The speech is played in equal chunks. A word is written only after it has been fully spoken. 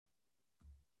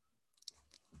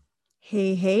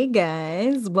Hey,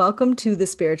 guys. Welcome to the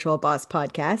Spiritual Boss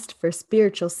Podcast for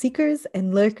spiritual seekers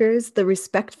and lurkers, the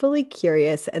respectfully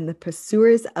curious, and the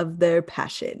pursuers of their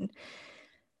passion.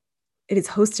 It is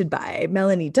hosted by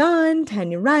Melanie Dawn,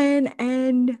 Tanya Ryan,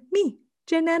 and me,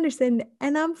 Jen Anderson,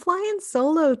 and I'm flying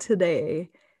solo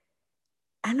today.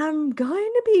 And I'm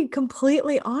going to be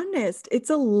completely honest, it's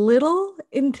a little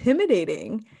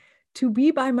intimidating to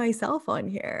be by myself on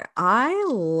here. I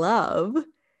love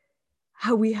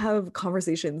how we have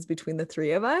conversations between the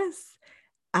three of us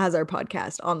as our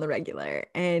podcast on the regular.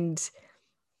 And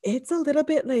it's a little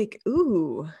bit like,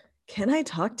 ooh, can I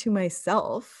talk to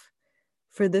myself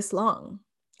for this long?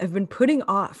 I've been putting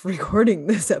off recording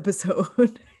this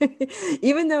episode,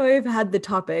 even though I've had the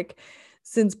topic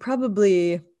since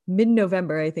probably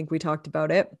mid-November. I think we talked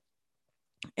about it.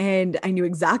 And I knew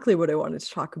exactly what I wanted to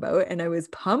talk about. And I was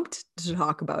pumped to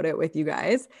talk about it with you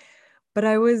guys. But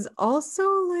I was also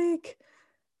like,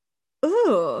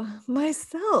 oh,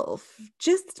 myself,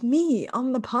 just me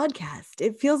on the podcast.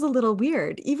 It feels a little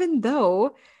weird, even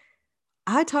though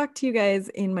I talk to you guys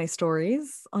in my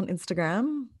stories on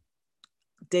Instagram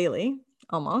daily,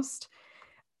 almost.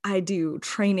 I do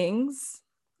trainings,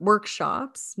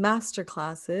 workshops, master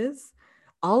classes,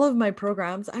 all of my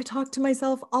programs. I talk to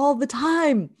myself all the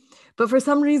time. But for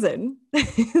some reason,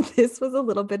 this was a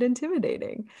little bit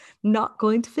intimidating. Not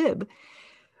going to fib.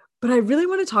 But I really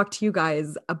want to talk to you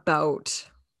guys about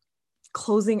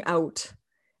closing out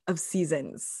of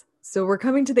seasons. So we're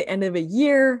coming to the end of a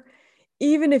year.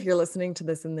 Even if you're listening to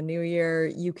this in the new year,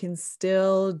 you can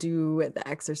still do the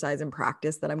exercise and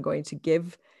practice that I'm going to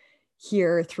give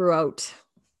here throughout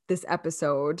this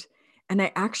episode. And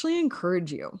I actually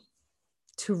encourage you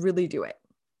to really do it.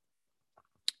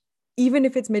 Even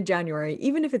if it's mid-January,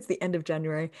 even if it's the end of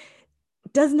January,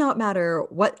 it does not matter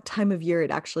what time of year it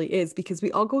actually is, because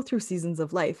we all go through seasons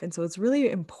of life. And so it's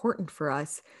really important for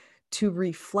us to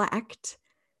reflect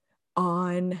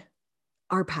on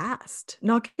our past,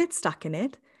 not get stuck in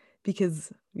it.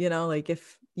 Because, like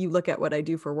if you look at what I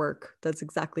do for work, that's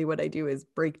exactly what I do, is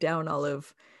break down all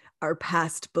of our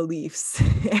past beliefs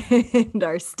and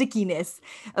our stickiness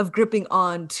of gripping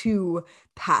on to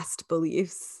past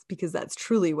beliefs, because that's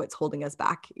truly what's holding us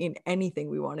back in anything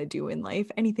we want to do in life,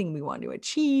 anything we want to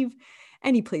achieve,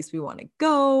 any place we want to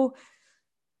go.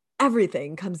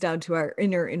 Everything comes down to our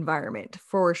inner environment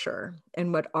for sure,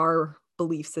 and what our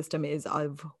belief system is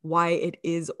of why it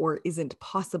is or isn't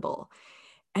possible.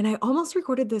 And I almost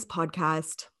recorded this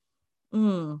podcast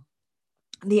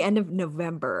the end of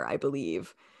November, I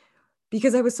believe,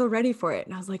 because I was so ready for it.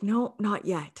 And I was like, no, not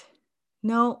yet.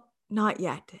 No, not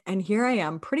yet. And here I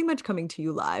am, pretty much coming to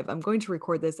you live. I'm going to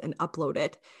record this and upload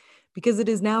it because it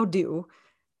is now due.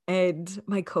 And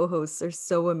my co-hosts are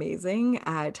so amazing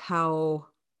at how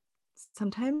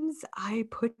sometimes I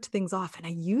put things off, and I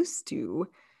used to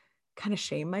kind of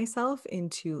shame myself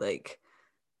into like,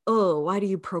 oh, why do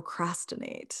you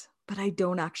procrastinate? But I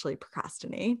don't actually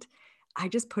procrastinate. I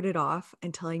just put it off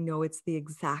until I know it's the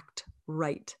exact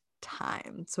right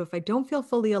time. So if I don't feel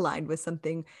fully aligned with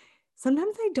something,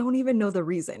 sometimes I don't even know the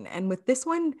reason. And with this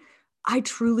one, I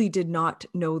truly did not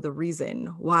know the reason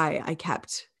why I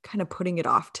kept kind of putting it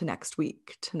off to next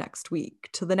week, to next week,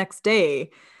 to the next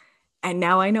day. And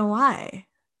now I know why.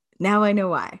 Now I know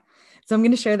why. So I'm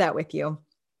going to share that with you.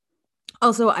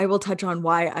 Also, I will touch on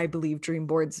why I believe dream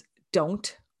boards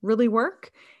don't really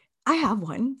work. I have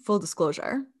one, full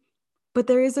disclosure, but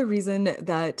there is a reason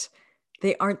that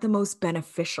they aren't the most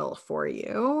beneficial for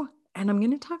you. And I'm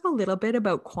going to talk a little bit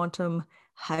about quantum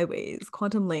highways,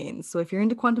 quantum lanes. So if you're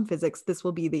into quantum physics, this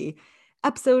will be the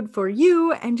episode for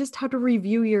you, and just how to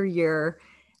review your year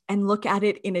and look at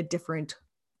it in a different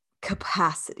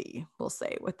capacity, we'll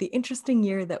say, with the interesting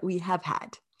year that we have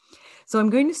had. So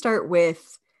I'm going to start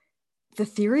with the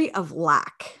theory of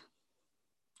lack.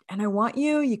 And I want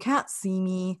you can't see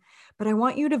me, but I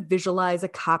want you to visualize a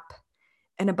cup,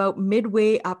 and about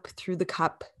midway up through the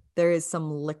cup, there is some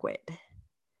liquid.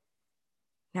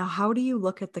 Now, how do you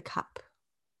look at the cup?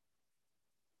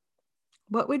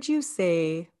 What would you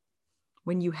say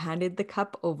when you handed the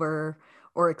cup over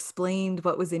or explained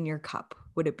what was in your cup?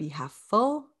 Would it be half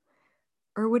full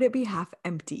or would it be half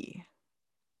empty?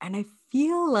 And I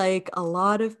feel like a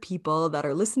lot of people that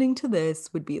are listening to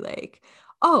this would be like,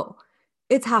 oh,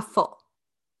 it's half full.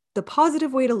 The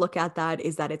positive way to look at that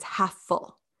is that it's half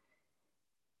full.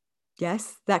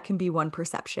 Yes, that can be one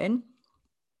perception.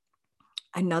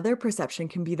 Another perception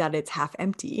can be that it's half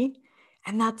empty,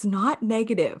 and that's not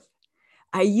negative.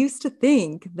 I used to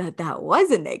think that that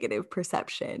was a negative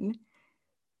perception,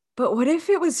 but what if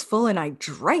it was full and I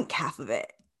drank half of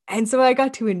it? And so I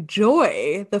got to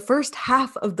enjoy the first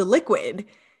half of the liquid,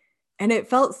 and it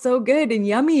felt so good and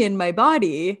yummy in my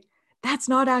body, that's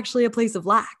not actually a place of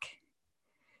lack.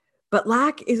 But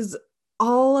lack is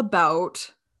all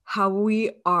about how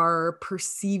we are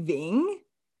perceiving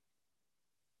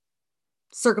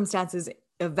circumstances,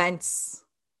 events,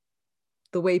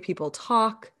 the way people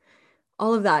talk,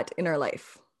 all of that in our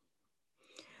life.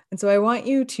 And so I want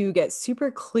you to get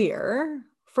super clear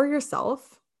for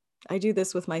yourself. I do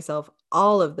this with myself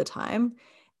all of the time.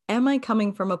 Am I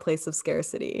coming from a place of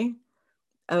scarcity,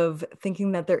 of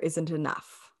thinking that there isn't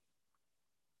enough?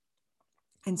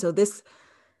 And so this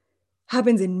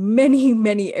happens in many,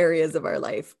 many areas of our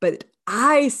life, but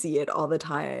I see it all the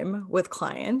time with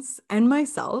clients and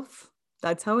myself.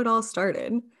 That's how it all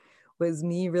started, was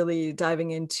me really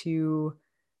diving into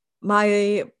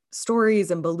my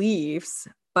stories and beliefs,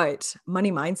 but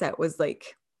money mindset was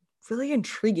like really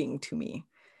intriguing to me.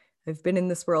 I've been in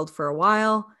this world for a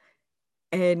while,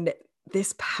 and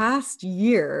this past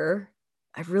year,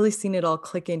 I've really seen it all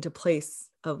click into place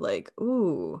of like,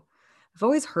 ooh, I've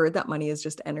always heard that money is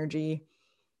just energy.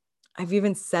 I've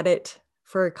even said it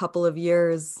for a couple of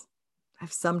years.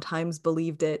 I've sometimes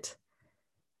believed it,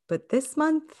 but this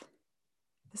month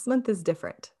is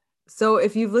different. So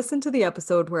if you've listened to the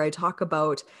episode where I talk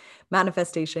about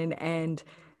manifestation and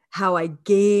how I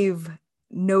gave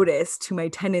notice to my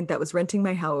tenant that was renting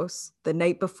my house the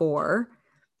night before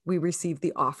we received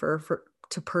the offer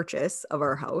to purchase of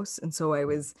our house. And so I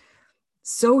was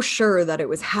so sure that it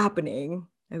was happening.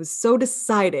 I was so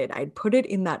decided. I'd put it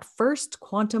in that first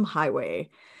quantum highway.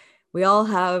 We all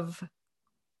have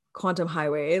quantum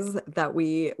highways that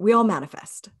we all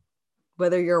manifest.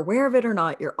 Whether you're aware of it or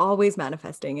not, you're always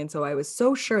manifesting. And so I was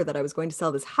so sure that I was going to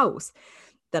sell this house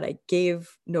that I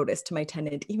gave notice to my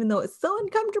tenant, even though it's so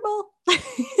uncomfortable. I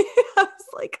was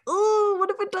like, oh, what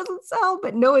if it doesn't sell?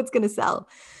 But no, it's going to sell.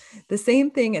 The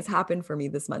same thing has happened for me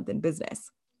this month in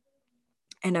business.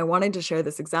 And I wanted to share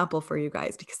this example for you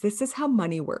guys because this is how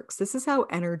money works. This is how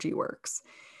energy works.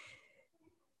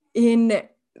 In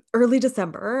early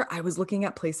December, I was looking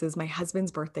at places. My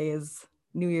husband's birthday is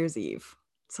New Year's Eve.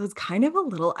 So it's kind of a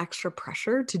little extra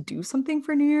pressure to do something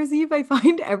for New Year's Eve, I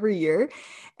find every year.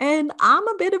 And I'm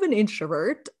a bit of an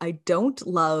introvert. I don't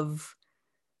love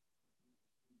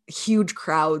huge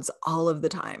crowds all of the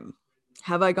time.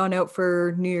 Have I gone out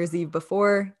for New Year's Eve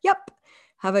before? Yep.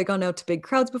 Have I gone out to big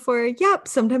crowds before? Yep.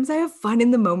 Sometimes I have fun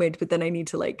in the moment, but then I need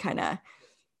to like kind of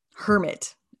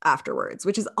hermit afterwards,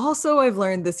 which is also, I've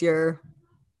learned this year, I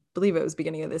believe it was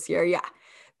beginning of this year. Yeah.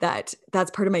 That's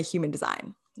part of my human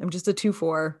design. I'm just a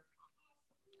 2/4.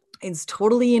 It's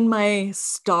totally in my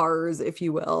stars, if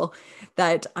you will,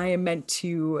 that I am meant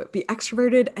to be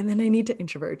extroverted and then I need to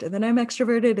introvert. And then I'm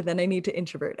extroverted and then I need to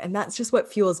introvert. And that's just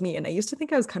what fuels me. And I used to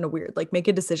think I was kind of weird, like make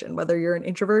a decision whether you're an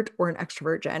introvert or an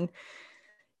extrovert, Jen.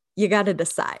 You got to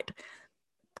decide.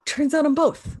 Turns out I'm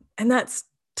both. And that's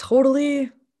totally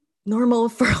normal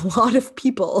for a lot of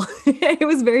people. It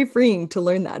was very freeing to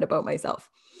learn that about myself.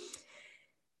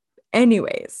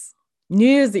 Anyways, New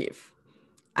Year's Eve,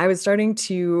 I was starting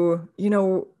to,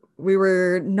 we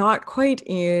were not quite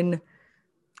in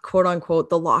quote unquote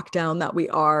the lockdown that we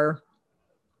are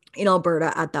in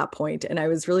Alberta at that point. And I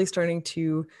was really starting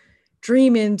to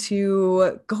dream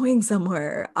into going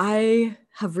somewhere. I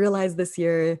have realized this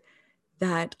year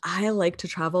that I like to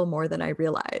travel more than I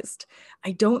realized.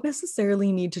 I don't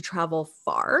necessarily need to travel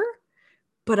far,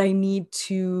 but I need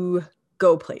to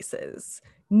go places,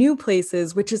 new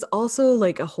places, which is also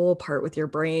like a whole part with your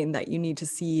brain that you need to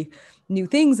see new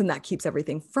things, and that keeps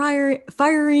everything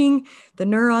firing. The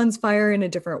neurons fire in a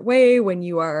different way when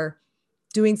you are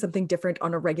doing something different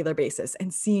on a regular basis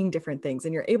and seeing different things,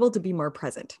 and you're able to be more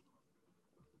present.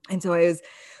 And so I was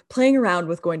playing around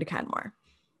with going to Canmore,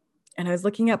 and I was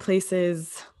looking at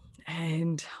places,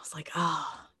 and I was like,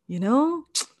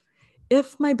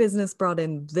 if my business brought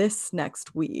in this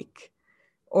next week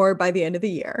or by the end of the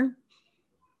year,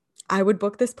 I would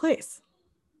book this place.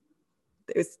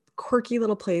 It's a quirky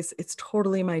little place. It's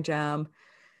totally my jam.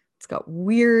 It's got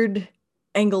weird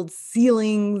angled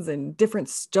ceilings and different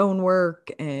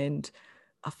stonework and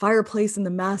a fireplace in the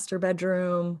master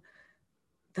bedroom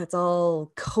that's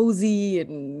all cozy,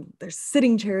 and there's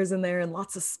sitting chairs in there and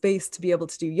lots of space to be able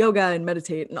to do yoga and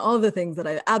meditate and all the things that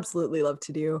I absolutely love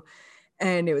to do.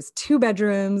 And it was 2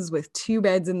 bedrooms with 2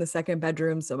 beds in the second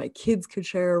bedroom, so my kids could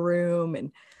share a room.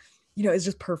 And, it's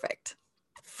just perfect.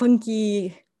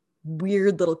 Funky,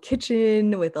 weird little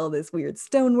kitchen with all this weird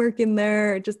stonework in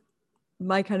there. Just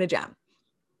my kind of jam.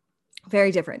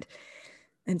 Very different.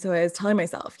 And so I was telling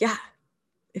myself, yeah,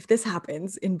 if this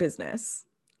happens in business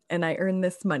and I earn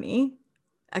this money,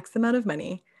 X amount of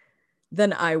money,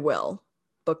 then I will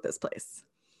book this place.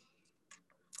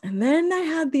 And then I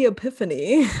had the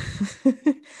epiphany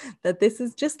that this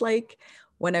is just like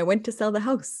when I went to sell the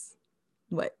house,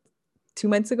 2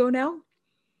 months ago now?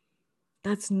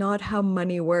 That's not how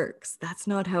money works. That's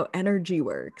not how energy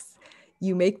works.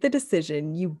 You make the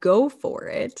decision, you go for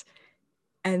it,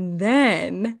 and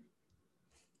then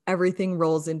everything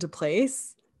rolls into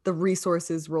place. The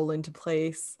resources roll into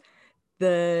place.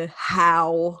 The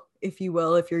how, if you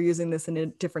will, if you're using this in a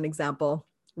different example,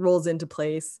 rolls into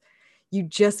place. You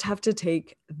just have to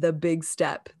take the big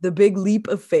step, the big leap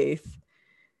of faith,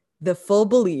 the full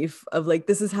belief of like,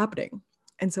 this is happening.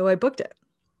 And so I booked it.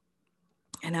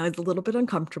 And I was a little bit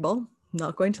uncomfortable,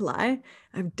 not going to lie.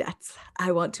 I have debts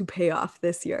I want to pay off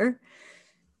this year.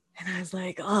 And I was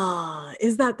like,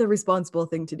 is that the responsible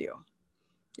thing to do?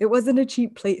 It wasn't a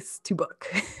cheap place to book.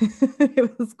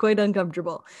 It was quite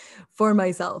uncomfortable for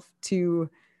myself to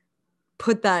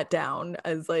put that down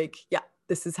as like, yeah,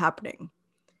 this is happening.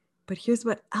 But here's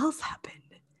what else happened.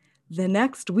 The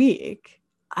next week,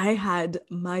 I had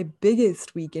my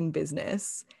biggest week in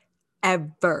business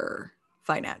ever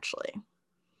financially.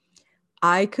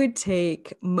 I could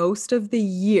take most of the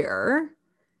year,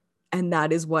 and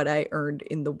that is what I earned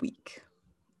in the week.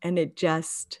 And it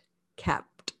just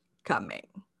kept coming.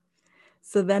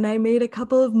 So then I made a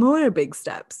couple of more big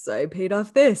steps. I paid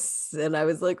off this, and I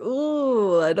was like,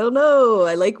 oh, I don't know.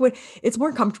 I like when it's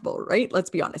more comfortable, right? Let's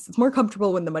be honest. It's more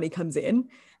comfortable when the money comes in,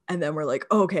 and then we're like,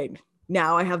 oh, okay,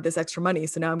 now I have this extra money.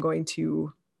 So now I'm going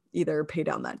to either pay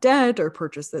down that debt or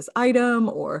purchase this item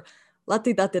or la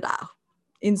da da da.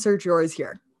 Insert yours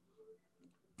here.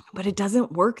 But it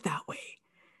doesn't work that way.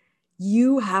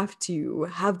 You have to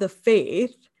have the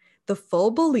faith, the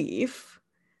full belief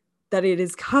that it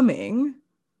is coming,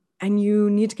 and you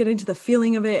need to get into the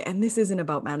feeling of it. And this isn't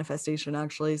about manifestation,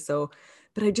 actually.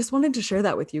 But I just wanted to share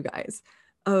that with you guys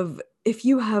of if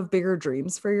you have bigger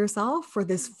dreams for yourself for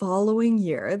this following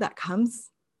year that comes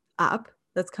up,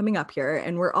 that's coming up here,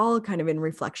 and we're all kind of in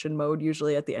reflection mode,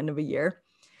 usually at the end of a year.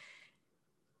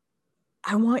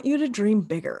 I want you to dream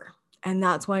bigger. And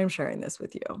that's why I'm sharing this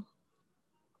with you.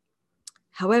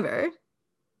 However,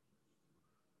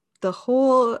 the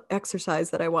whole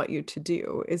exercise that I want you to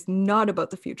do is not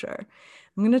about the future.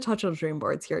 I'm going to touch on dream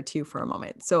boards here too for a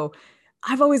moment. So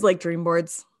I've always liked dream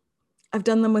boards. I've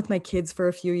done them with my kids for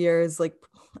a few years, like,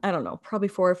 I don't know, probably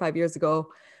 4 or 5 years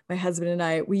ago. My husband and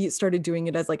I, we started doing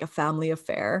it as like a family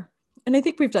affair. And I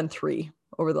think we've done 3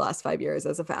 over the last 5 years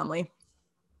as a family.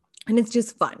 And it's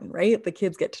just fun, right? The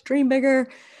kids get to dream bigger.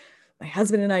 My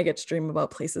husband and I get to dream about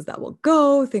places that will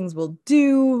go, things we'll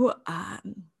do,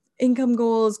 income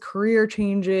goals, career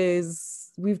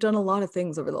changes. We've done a lot of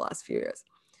things over the last few years.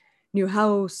 New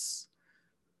house,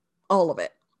 all of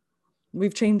it.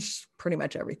 We've changed pretty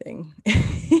much everything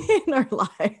in our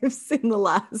lives in the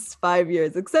last 5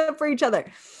 years, except for each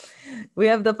other. We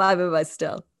have the 5 of us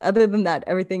still. Other than that,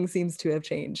 everything seems to have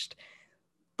changed.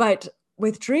 But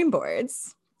with dream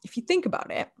boards, if you think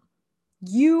about it,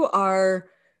 you are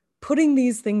putting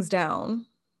these things down,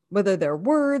 whether they're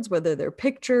words, whether they're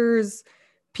pictures.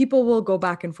 People will go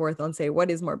back and forth on say, what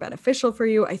is more beneficial for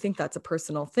you? I think that's a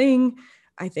personal thing.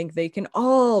 I think they can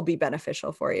all be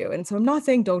beneficial for you. And so I'm not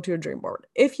saying don't do a dream board.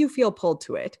 If you feel pulled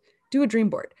to it, do a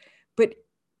dream board. But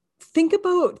think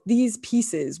about these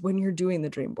pieces when you're doing the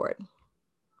dream board.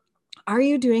 Are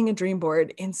you doing a dream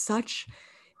board in such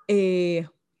a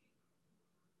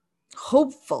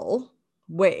hopeful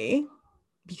way?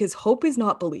 Because hope is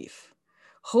not belief.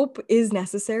 Hope is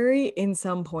necessary in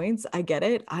some points. I get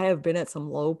it. I have been at some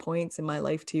low points in my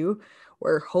life too,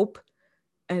 where hope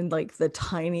and like the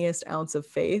tiniest ounce of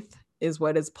faith is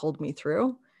what has pulled me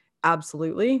through.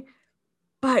 Absolutely.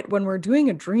 But when we're doing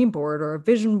a dream board or a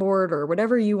vision board or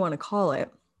whatever you want to call it,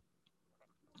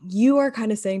 you are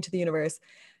kind of saying to the universe,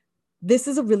 this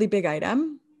is a really big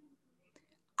item.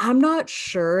 I'm not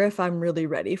sure if I'm really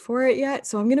ready for it yet.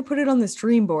 So I'm going to put it on this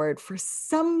dream board for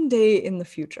someday in the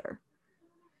future.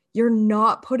 You're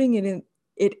not putting it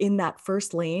in that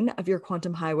first lane of your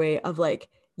quantum highway of like,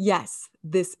 yes,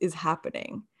 this is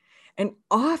happening. And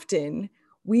often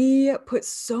we put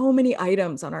so many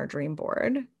items on our dream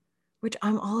board, which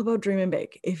I'm all about dreaming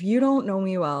big. If you don't know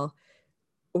me well,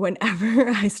 whenever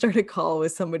I start a call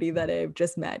with somebody that I've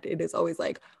just met, it is always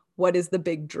like, what is the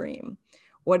big dream?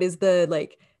 What is the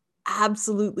like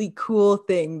absolutely cool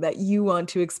thing that you want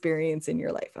to experience in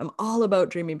your life? I'm all about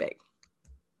dreaming big.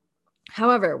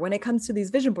 However, when it comes to these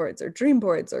vision boards or dream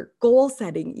boards or goal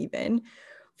setting, even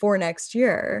for next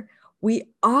year, we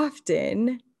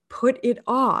often put it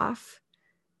off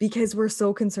because we're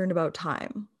so concerned about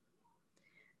time.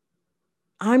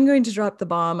 I'm going to drop the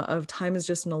bomb of time is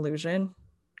just an illusion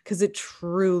because it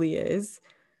truly is.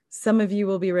 Some of you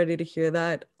will be ready to hear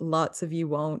that. Lots of you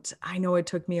won't. I know it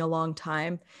took me a long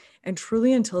time. And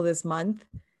truly until this month,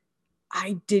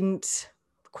 I didn't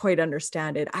quite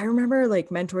understand it. I remember like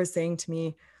mentors saying to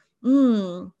me,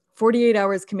 48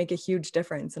 hours can make a huge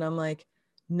difference. And I'm like,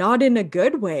 not in a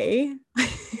good way.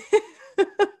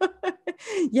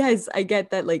 Yes, I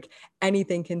get that like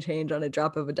anything can change on a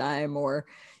drop of a dime, or,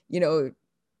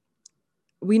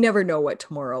 we never know what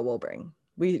tomorrow will bring.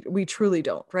 We truly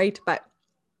don't, right? But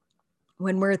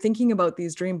when we're thinking about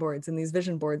these dream boards and these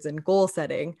vision boards and goal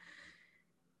setting,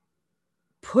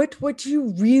 put what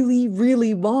you really,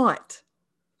 really want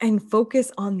and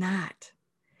focus on that.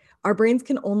 Our brains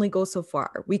can only go so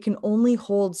far. We can only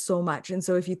hold so much. And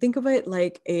so if you think of it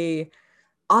like a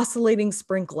oscillating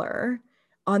sprinkler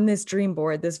on this dream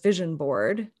board, this vision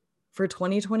board for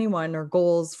 2021 or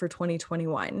goals for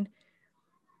 2021,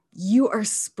 you are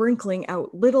sprinkling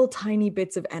out little tiny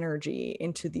bits of energy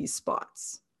into these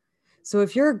spots. So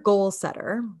if you're a goal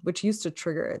setter, which used to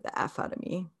trigger the F out of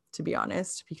me, to be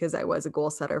honest, because I was a goal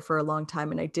setter for a long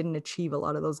time and I didn't achieve a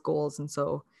lot of those goals. And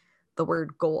so the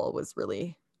word goal was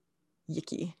really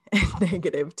yicky and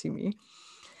negative to me.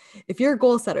 If you're a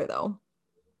goal setter though,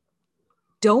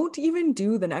 don't even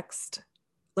do the next,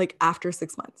 like after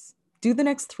 6 months, do the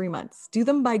next 3 months, do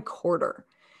them by quarter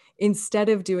instead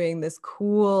of doing this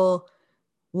cool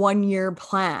 1-year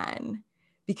plan.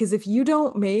 Because if you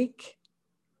don't make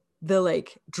the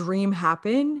like dream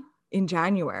happen in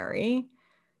January,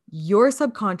 your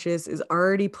subconscious is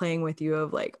already playing with you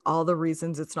of like all the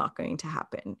reasons it's not going to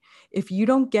happen. If you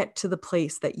don't get to the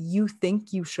place that you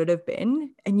think you should have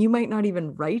been, and you might not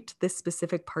even write this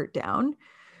specific part down,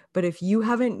 but if you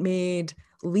haven't made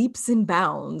leaps and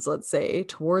bounds, let's say,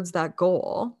 towards that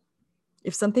goal,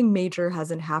 if something major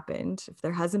hasn't happened, if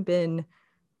there hasn't been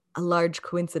a large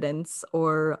coincidence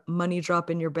or money drop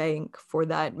in your bank for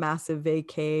that massive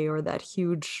vacay or that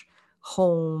huge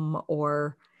home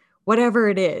or whatever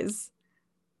it is,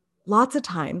 lots of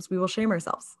times we will shame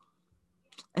ourselves.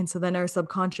 And so then our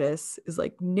subconscious is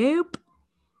like, nope,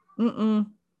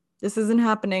 this isn't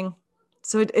happening.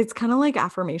 So it's kind of like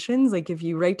affirmations. Like if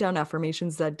you write down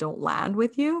affirmations that don't land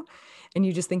with you and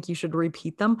you just think you should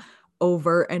repeat them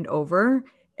over and over.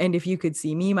 And if you could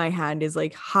see me, my hand is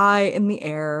like high in the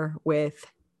air with,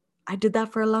 I did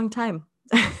that for a long time.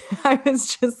 I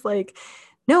was just like,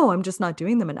 no, I'm just not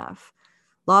doing them enough.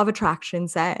 Law of attraction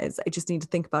says, I just need to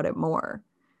think about it more.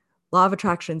 Law of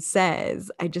attraction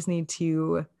says, I just need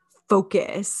to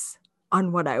focus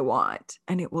on what I want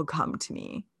and it will come to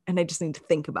me. And I just need to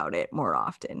think about it more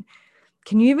often.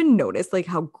 Can you even notice like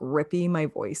how grippy my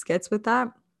voice gets with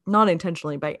that? Not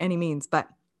intentionally by any means, but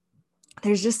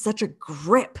there's just such a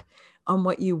grip on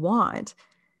what you want.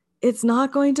 It's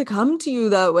not going to come to you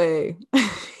that way.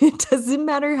 It doesn't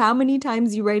matter how many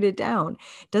times you write it down.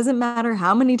 It doesn't matter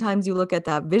how many times you look at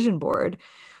that vision board,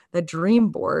 that dream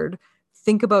board,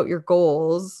 think about your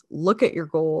goals, look at your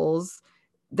goals.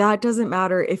 That doesn't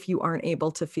matter if you aren't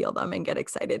able to feel them and get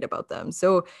excited about them.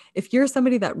 So if you're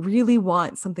somebody that really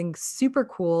wants something super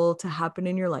cool to happen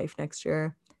in your life next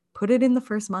year, put it in the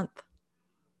first month.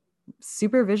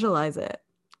 Super visualize it.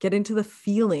 Get into the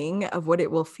feeling of what it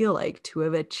will feel like to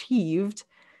have achieved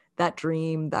that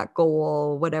dream, that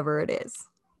goal, whatever it is.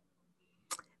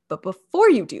 But before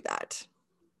you do that,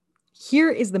 here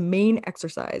is the main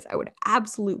exercise I would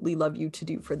absolutely love you to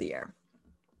do for the year.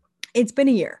 It's been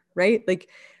a year, right? Like,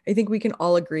 I think we can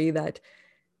all agree that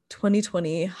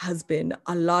 2020 has been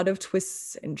a lot of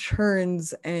twists and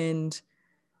turns. And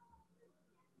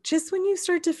just when you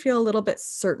start to feel a little bit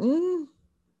certain,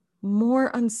 more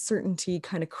uncertainty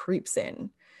kind of creeps in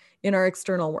our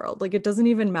external world. Like, it doesn't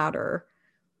even matter.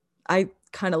 I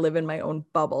kind of live in my own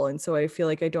bubble. And so I feel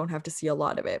like I don't have to see a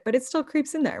lot of it, but it still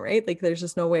creeps in there, right? Like, there's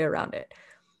just no way around it.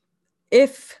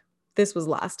 If this was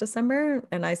last December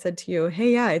and I said to you,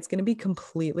 hey, yeah, it's going to be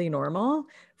completely normal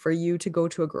for you to go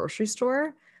to a grocery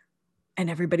store and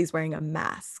everybody's wearing a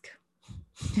mask,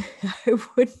 I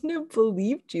wouldn't have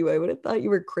believed you. I would have thought you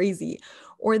were crazy,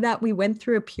 or that we went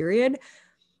through a period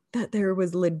that there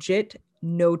was legit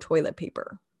no toilet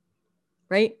paper,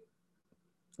 right?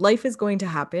 Life is going to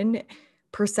happen.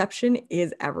 Perception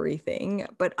is everything,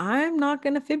 but I'm not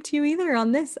going to fib to you either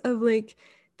on this of like,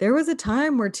 there was a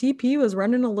time where TP was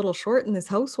running a little short in this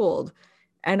household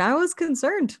and I was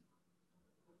concerned.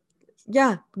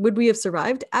 Yeah, would we have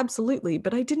survived? Absolutely,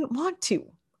 but I didn't want to.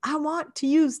 I want to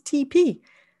use TP.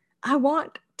 I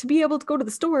want to be able to go to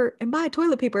the store and buy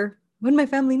toilet paper when my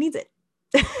family needs it.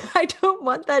 I don't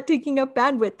want that taking up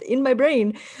bandwidth in my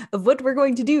brain of what we're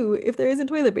going to do if there isn't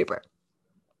toilet paper.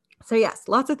 So yes,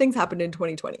 lots of things happened in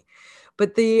 2020.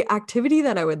 But the activity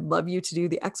that I would love you to do,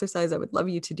 the exercise I would love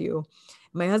you to do,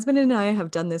 my husband and I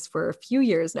have done this for a few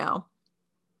years now,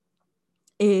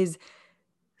 is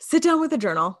sit down with a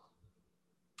journal.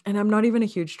 And I'm not even a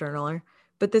huge journaler,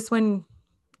 but this one,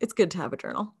 it's good to have a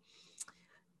journal.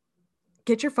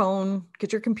 Get your phone,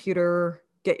 get your computer,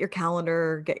 get your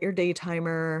calendar, get your day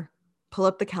timer, pull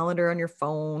up the calendar on your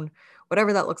phone,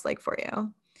 whatever that looks like for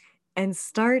you, and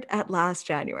start at last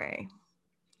January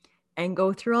and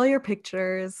go through all your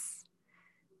pictures,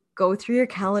 go through your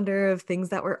calendar of things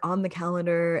that were on the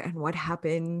calendar and what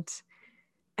happened,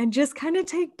 and just kind of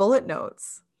take bullet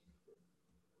notes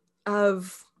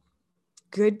of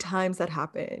good times that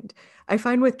happened. I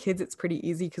find with kids, it's pretty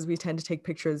easy because we tend to take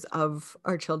pictures of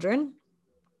our children.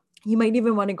 You might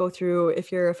even want to go through,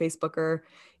 if you're a Facebooker,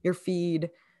 your feed,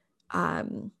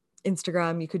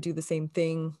 Instagram, you could do the same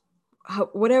thing.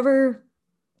 Whatever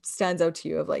stands out to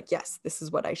you of like, yes, this is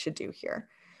what I should do here.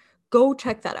 Go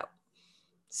check that out.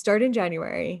 Start in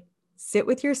January, sit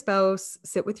with your spouse,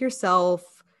 sit with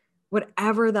yourself,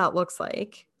 whatever that looks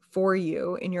like for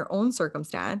you in your own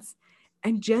circumstance,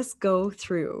 and just go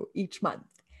through each month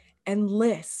and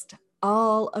list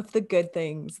all of the good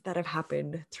things that have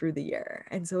happened through the year.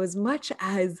 And so as much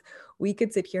as we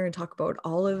could sit here and talk about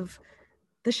all of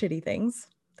the shitty things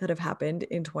that have happened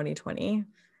in 2020,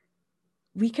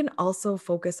 we can also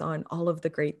focus on all of the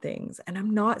great things. And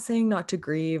I'm not saying not to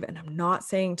grieve, and I'm not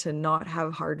saying to not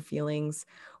have hard feelings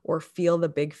or feel the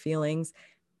big feelings.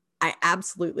 I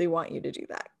absolutely want you to do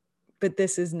that, but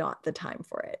this is not the time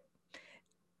for it.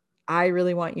 I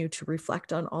really want you to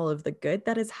reflect on all of the good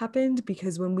that has happened,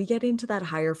 because when we get into that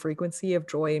higher frequency of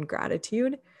joy and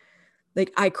gratitude,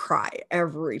 like I cry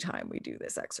every time we do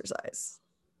this exercise,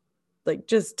 like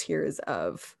just tears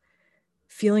of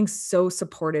feeling so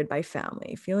supported by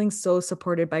family, feeling so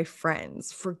supported by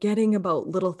friends, forgetting about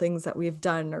little things that we've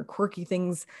done or quirky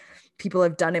things people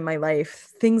have done in my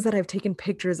life, things that I've taken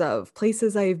pictures of,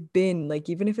 places I've been, like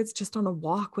even if it's just on a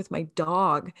walk with my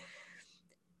dog,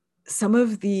 some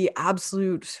of the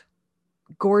absolute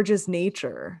gorgeous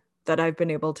nature that I've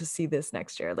been able to see this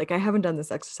next year. Like I haven't done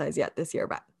this exercise yet this year,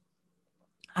 but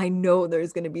I know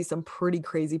there's going to be some pretty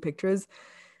crazy pictures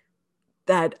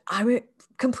that I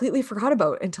completely forgot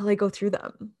about until I go through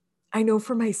them. I know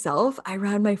for myself, I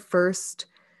ran my first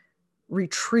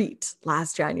retreat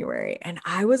last January and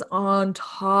I was on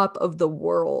top of the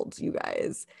world, you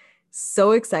guys.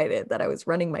 So excited that I was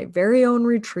running my very own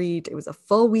retreat. It was a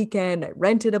full weekend. I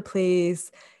rented a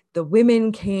place. The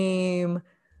women came.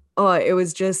 Oh, it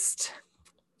was just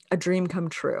a dream come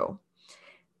true.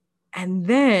 And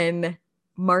then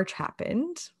March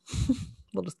happened.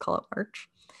 We'll just call it March.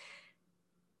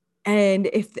 And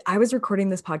if I was recording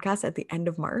this podcast at the end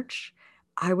of March,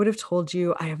 I would have told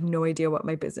you I have no idea what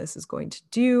my business is going to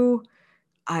do.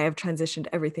 I have transitioned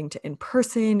everything to in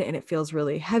person and it feels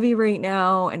really heavy right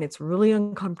now and it's really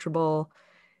uncomfortable.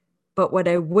 But what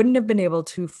I wouldn't have been able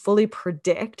to fully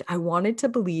predict, I wanted to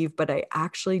believe, but I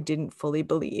actually didn't fully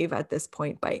believe at this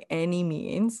point by any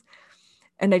means.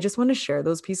 And I just want to share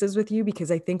those pieces with you because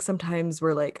I think sometimes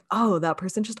we're like, oh, that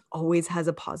person just always has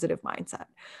a positive mindset.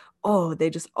 Oh, they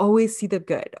just always see the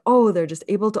good. Oh, they're just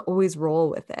able to always roll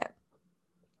with it.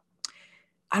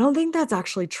 I don't think that's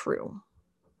actually true.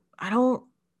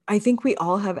 I think we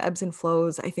all have ebbs and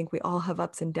flows. I think we all have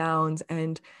ups and downs.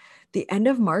 And the end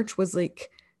of March was like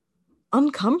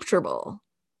uncomfortable.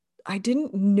 I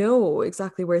didn't know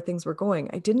exactly where things were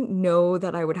going. I didn't know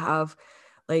that I would have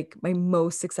like my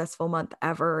most successful month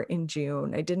ever in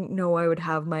June. I didn't know I would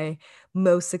have my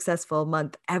most successful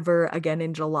month ever again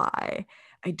in July.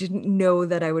 I didn't know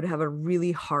that I would have a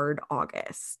really hard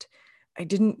August. I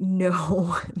didn't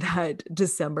know that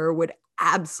December would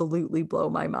absolutely blow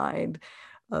my mind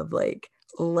of like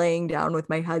laying down with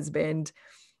my husband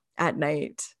at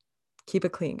night. Keep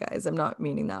it clean, guys. I'm not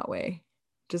meaning that way.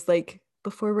 Just like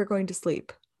before we're going to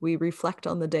sleep, we reflect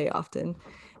on the day often.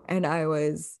 And I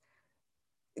was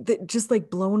just like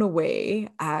blown away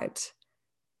at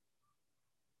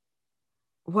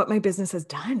what my business has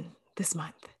done this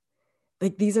month.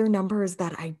 Like these are numbers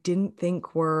that I didn't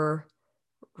think were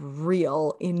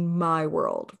real in my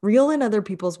world, real in other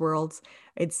people's worlds.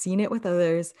 I'd seen it with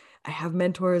others. I have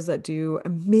mentors that do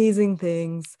amazing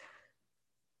things.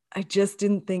 I just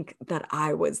didn't think that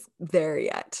I was there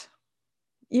yet.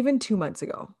 Even 2 months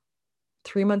ago,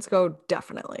 3 months ago,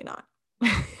 definitely not.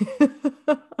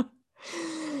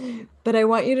 But I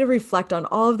want you to reflect on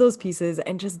all of those pieces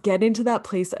and just get into that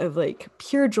place of like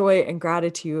pure joy and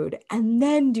gratitude, and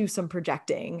then do some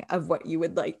projecting of what you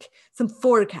would like, some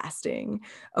forecasting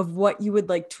of what you would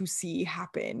like to see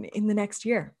happen in the next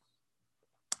year.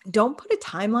 Don't put a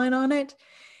timeline on it.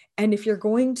 And if you're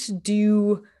going to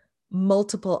do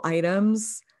multiple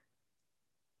items,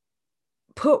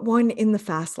 put one in the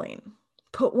fast lane,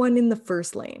 put one in the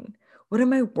first lane. What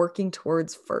am I working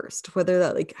towards first? Whether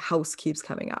that like house keeps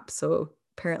coming up. So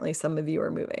apparently some of you are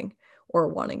moving or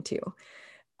wanting to.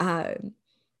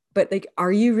 But like,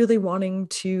 are you really wanting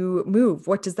to move?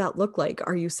 What does that look like?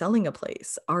 Are you selling a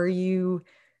place?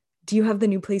 Do you have the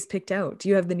new place picked out? Do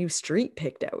you have the new street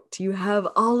picked out? Do you have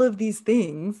all of these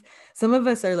things? Some of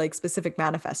us are like specific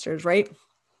manifestors, right?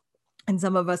 And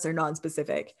some of us are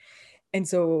non-specific. And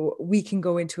so we can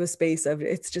go into a space of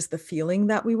it's just the feeling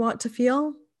that we want to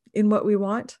feel in what we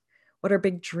want, what our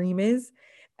big dream is.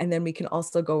 And then we can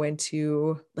also go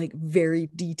into like very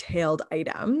detailed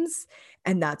items.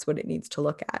 And that's what it needs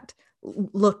to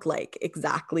look like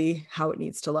exactly how it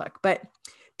needs to look. But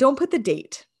don't put the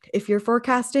date. If you're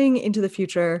forecasting into the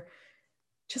future,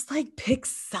 just like pick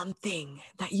something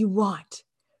that you want.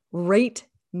 Right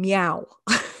meow.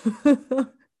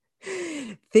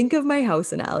 Think of my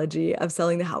house analogy of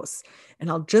selling the house.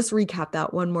 And I'll just recap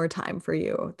that one more time for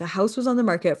you. The house was on the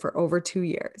market for over 2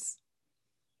 years.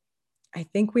 I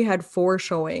think we had 4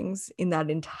 showings in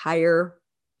that entire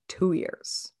 2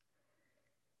 years.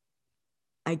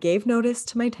 I gave notice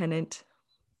to my tenant.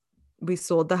 We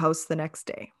sold the house the next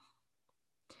day.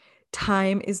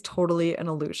 Time is totally an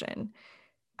illusion.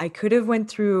 I could have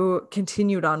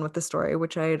continued on with the story,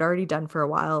 which I had already done for a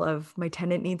while, of my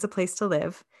tenant needs a place to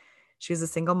live. She was a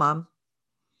single mom.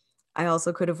 I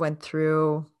also could have went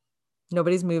through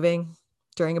nobody's moving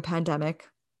during a pandemic.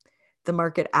 The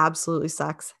market absolutely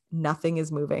sucks. Nothing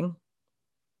is moving.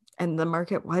 And the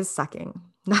market was sucking.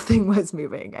 Nothing was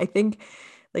moving. I think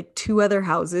like 2 other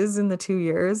houses in the 2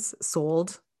 years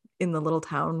sold in the little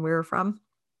town we were from.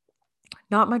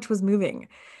 Not much was moving.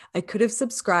 I could have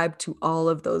subscribed to all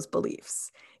of those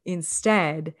beliefs.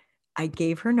 Instead, I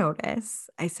gave her notice.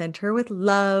 I sent her with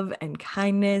love and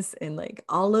kindness and like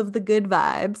all of the good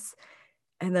vibes.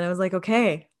 And then I was like,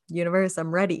 okay, universe,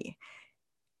 I'm ready.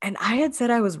 And I had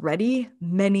said I was ready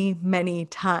many, many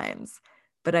times,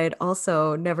 but I had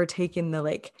also never taken the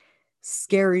like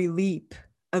scary leap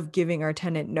of giving our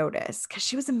tenant notice because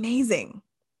she was amazing.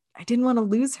 I didn't want to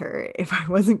lose her if I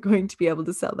wasn't going to be able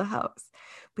to sell the house.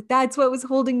 But that's what was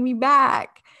holding me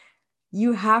back.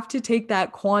 You have to take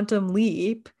that quantum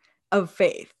leap of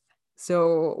faith.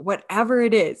 So, whatever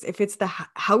it is, if it's the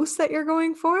house that you're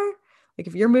going for, like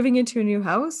if you're moving into a new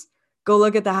house, go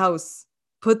look at the house.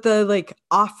 Put the like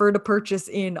offer to purchase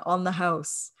in on the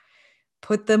house.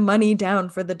 Put the money down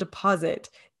for the deposit.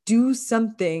 Do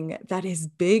something that is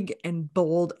big and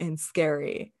bold and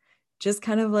scary. Just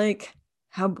kind of like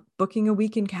how booking a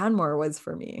week in Canmore was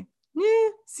for me.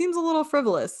 Seems a little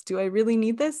frivolous. Do I really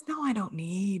need this? No, I don't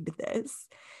need this.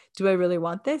 Do I really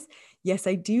want this? Yes,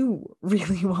 I do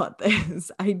really want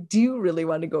this. I do really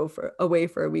want to go away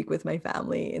for a week with my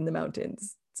family in the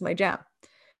mountains. It's my jam.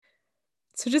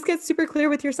 So just get super clear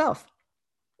with yourself.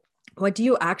 What do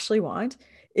you actually want?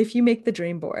 If you make the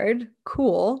dream board,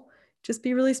 cool. Just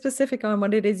be really specific on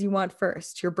what it is you want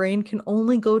first. Your brain can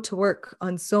only go to work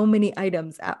on so many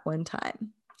items at one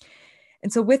time.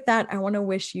 And so with that, I want to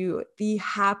wish you the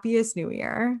happiest new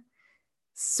year.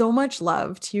 So much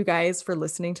love to you guys for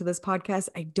listening to this podcast.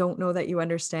 I don't know that you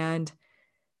understand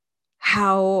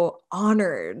how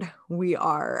honored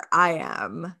I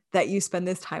am that you spend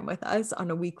this time with us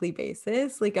on a weekly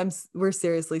basis. Like we're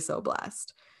seriously so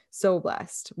blessed. So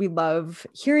blessed. We love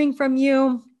hearing from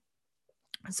you.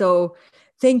 So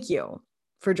thank you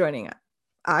for joining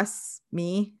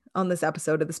me on this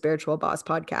episode of the Spiritual Boss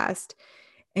Podcast.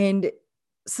 And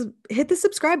so hit the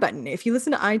subscribe button. If you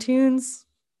listen to iTunes,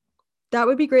 that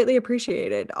would be greatly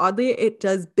appreciated. Oddly, it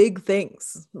does big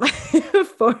things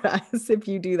for us if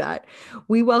you do that.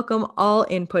 We welcome all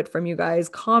input from you guys,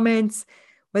 comments,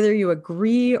 whether you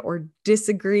agree or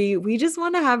disagree. We just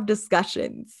want to have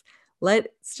discussions.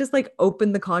 Let's just like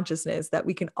open the consciousness that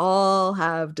we can all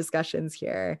have discussions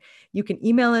here. You can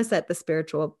email us at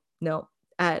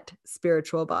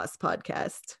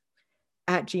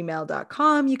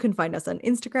spiritualbosspodcast@gmail.com. You can find us on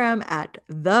Instagram at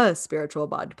the Spiritual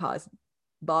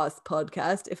Boss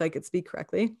Podcast, if I could speak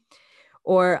correctly.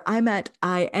 Or I'm at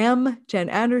I am Jen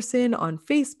Anderson on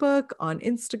Facebook, on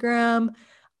Instagram.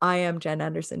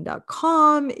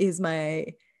 IamJenAnderson.com is my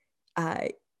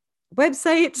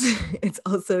website. It's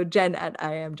also Jen at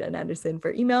I am Jen Anderson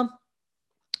for email.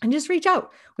 And just reach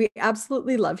out. We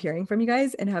absolutely love hearing from you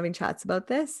guys and having chats about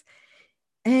this.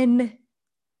 And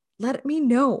let me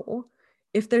know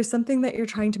if there's something that you're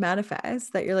trying to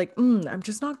manifest that you're like, I'm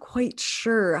just not quite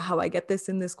sure how I get this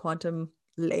in this quantum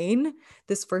lane,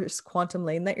 this first quantum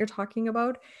lane that you're talking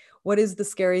about. what is the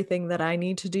scary thing that I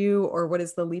need to do, or what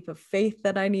is the leap of faith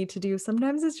that I need to do.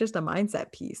 Sometimes it's just a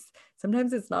mindset piece.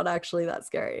 Sometimes it's not actually that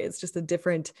scary. It's just a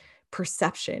different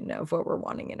perception of what we're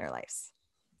wanting in our lives.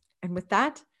 And with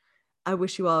that, I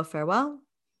wish you all a farewell,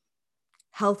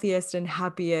 healthiest and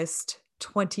happiest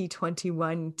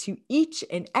 2021 to each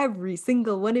and every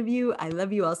single one of you. I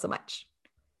love you all so much.